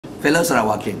Fellow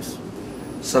Sarawakians,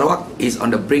 Sarawak is on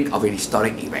the brink of a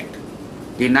historic event.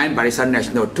 The 9 Barisan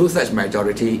National 2/3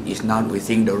 majority is now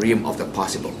within the realm of the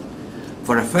possible.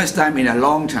 For the first time in a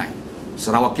long time,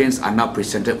 Sarawakians are now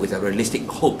presented with a realistic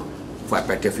hope for a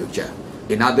better future.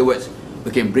 In other words, we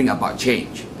can bring about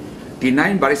change. The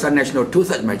 9 Barisan National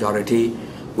 2/3 majority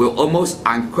will almost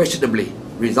unquestionably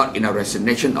result in a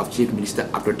resignation of Chief Minister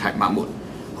Abdul Mahmud,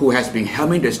 who has been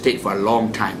helming the state for a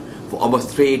long time, for almost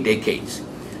 3 decades.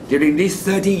 During these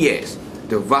 30 years,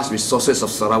 the vast resources of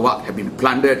Sarawak have been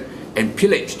plundered and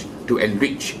pillaged to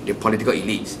enrich the political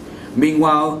elites.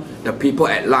 Meanwhile, the people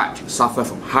at large suffer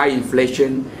from high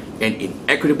inflation and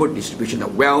inequitable distribution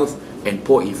of wealth and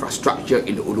poor infrastructure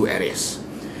in the Ulu areas.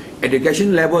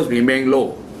 Education levels remain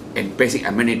low, and basic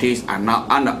amenities are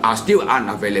still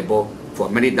unavailable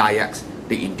for many Dayaks,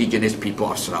 the indigenous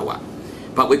people of Sarawak.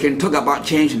 But we can talk about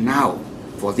change now.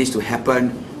 For this to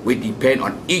happen, we depend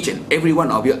on each and every one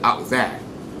of you out there.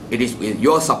 It is with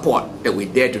your support that we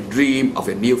dare to dream of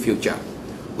a new future.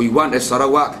 We want a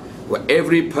Sarawak where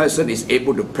every person is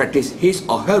able to practice his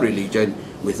or her religion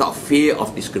without fear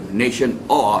of discrimination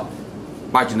or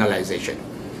marginalization.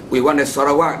 We want a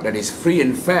Sarawak that is free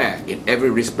and fair in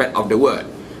every respect of the word.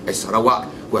 A Sarawak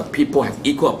where people have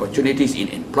equal opportunities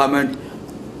in employment,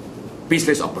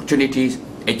 business opportunities,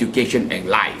 education and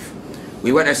life.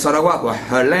 We want a Sarawak where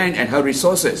her land and her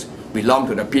resources belong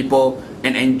to the people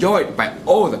and enjoyed by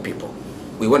all the people.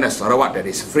 We want a Sarawak that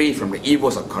is free from the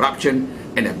evils of corruption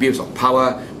and abuse of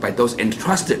power by those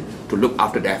entrusted to look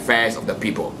after the affairs of the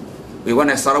people. We want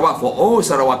a Sarawak for all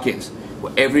Sarawakians,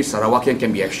 where every Sarawakian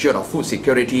can be assured of food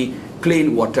security,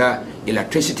 clean water,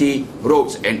 electricity,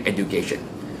 roads and education.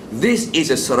 This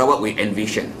is a Sarawak we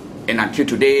envision, and until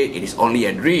today it is only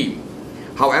a dream.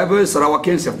 However,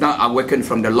 Sarawakians have now awakened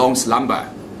from the long slumber.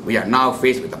 We are now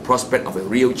faced with the prospect of a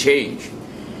real change.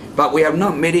 But we have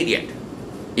not made it yet.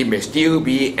 It may still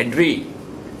be a dream.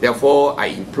 Therefore,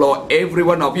 I implore every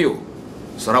one of you,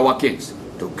 Sarawakians,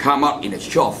 to come out in a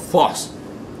show of force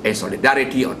and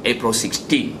solidarity on April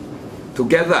 16.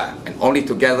 Together, and only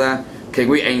together, can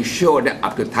we ensure that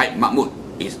Abdul Mahmud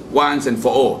is once and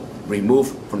for all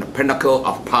removed from the pinnacle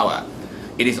of power.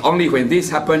 It is only when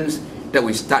this happens that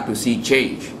we start to see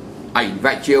change. I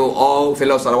invite you all,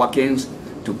 fellow Sarawakians,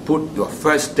 to put your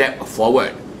first step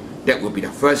forward. That will be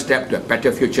the first step to a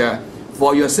better future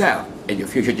for yourself and your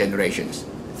future generations.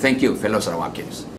 Thank you, fellow Sarawakians.